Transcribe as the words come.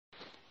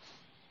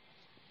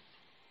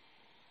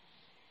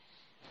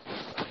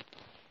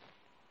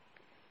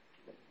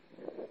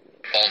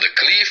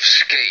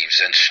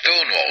and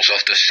stone walls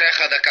of the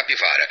Serra da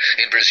Capivara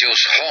in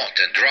Brazil's hot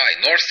and dry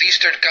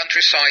northeastern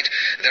countryside,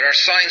 there are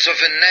signs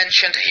of an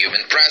ancient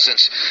human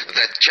presence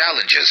that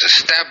challenges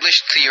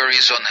established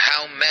theories on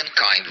how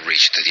mankind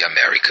reached the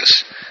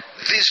Americas.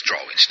 These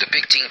drawings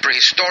depicting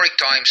prehistoric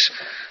times,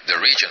 the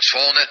region's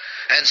fauna,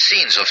 and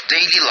scenes of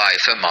daily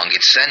life among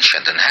its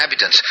ancient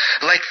inhabitants,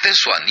 like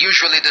this one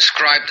usually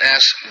described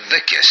as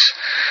the Kiss.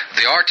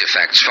 The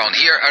artifacts found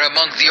here are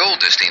among the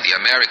oldest in the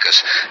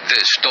Americas.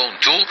 This stone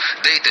tool,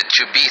 dated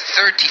to be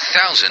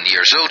 30,000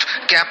 years old,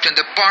 kept in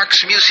the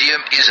Parks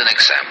Museum, is an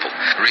example.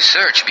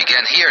 Research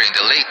began here in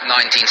the late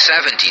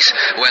 1970s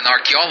when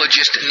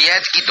archaeologist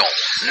Nied Guidon,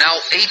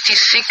 now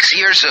 86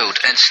 years old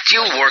and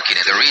still working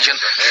in the region,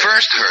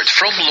 first heard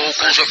from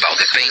locals about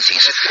the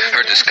paintings.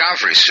 Her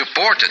discoveries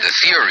supported the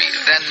theory,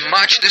 then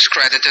much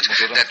discredited,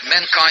 that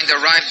mankind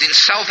arrived in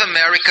South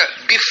America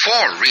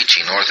before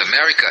reaching North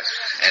America,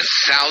 and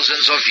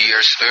thousands of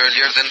years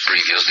earlier than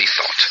previously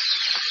thought.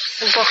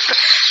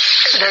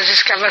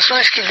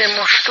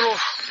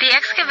 The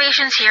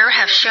excavations here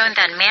have shown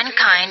that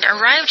mankind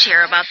arrived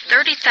here about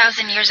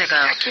 30,000 years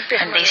ago,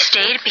 and they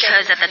stayed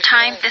because at the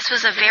time this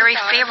was a very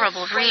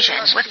favorable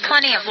region with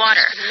plenty of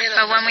water.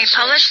 But when we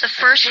published the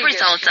first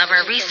results of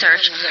our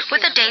research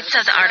with the dates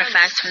of the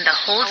artifacts from the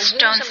Hold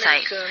Stone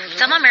site,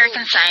 some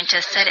American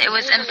scientists said it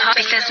was impossible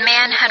because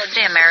man had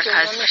the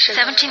Americas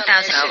 17,000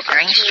 ago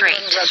Bering Strait.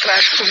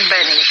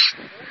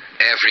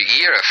 Every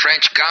year, a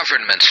French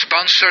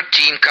government-sponsored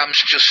team comes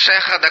to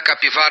Serra da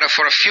Capivara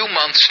for a few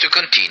months to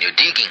continue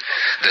digging.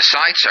 The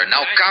sites are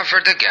now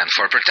covered again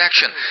for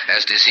protection,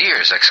 as this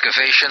year's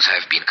excavations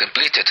have been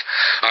completed.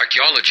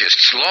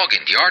 Archaeologists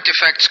logging the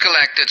artifacts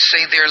collected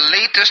say their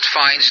latest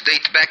finds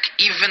date back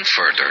even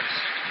further.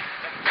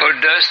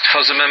 Oldest,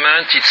 for the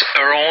moment, it's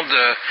around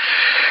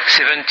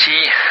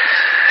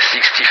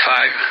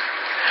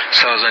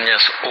 65,000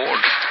 years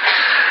old.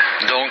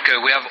 Donc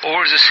we have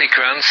all the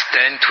sequence,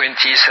 10,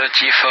 20,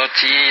 30,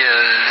 40,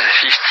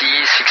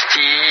 50,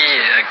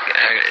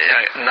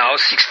 60, now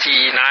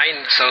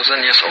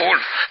 69,000 years old.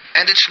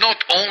 And it's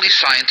not only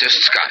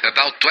scientists.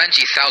 About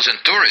 20,000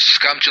 tourists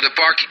come to the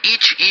park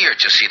each year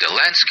to see the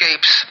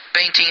landscapes,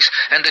 paintings,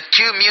 and the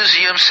two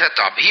museums set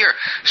up here,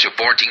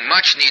 supporting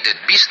much-needed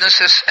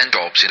businesses and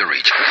jobs in the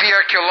region. The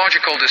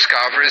archaeological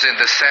discoveries in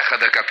the Serra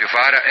da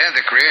Capivara and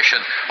the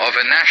creation of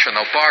a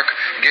national park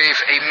gave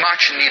a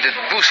much-needed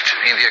boost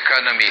in the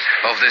economy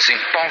of this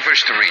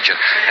impoverished region.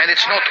 And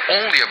it's not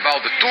only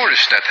about the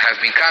tourists that have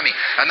been coming.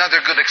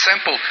 Another good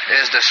example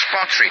is the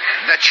pottery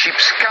that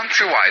ships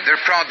countrywide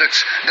their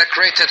products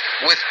decorated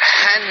with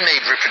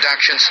handmade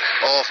reproductions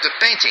of the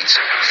paintings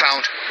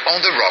found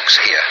on the rocks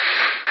here.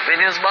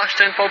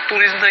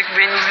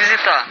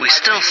 We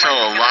still sell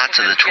a lot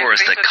to the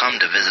tourists that come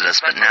to visit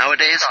us, but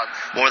nowadays,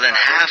 more than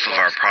half of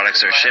our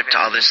products are shipped to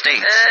other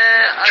states,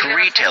 to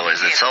retailers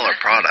that sell our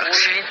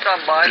products.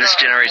 And this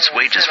generates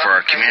wages for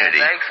our community.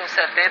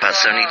 About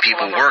 70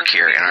 people work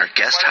here in our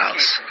guest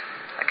house.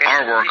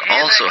 Our work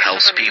also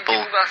helps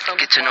people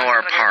get to know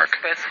our park.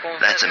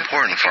 That's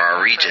important for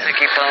our region.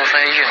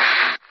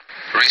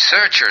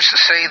 Researchers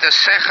say the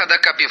Serra da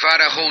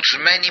Capivara holds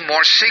many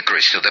more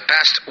secrets to the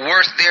past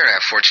worth their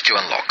efforts to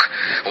unlock,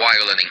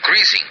 while an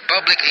increasing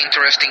public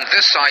interest in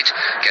this site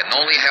can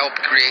only help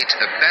create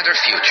a better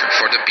future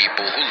for the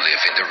people who live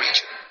in the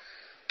region.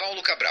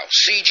 Paulo Cabral,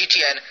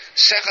 CGTN,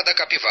 Serra da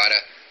Capivara,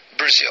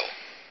 Brazil.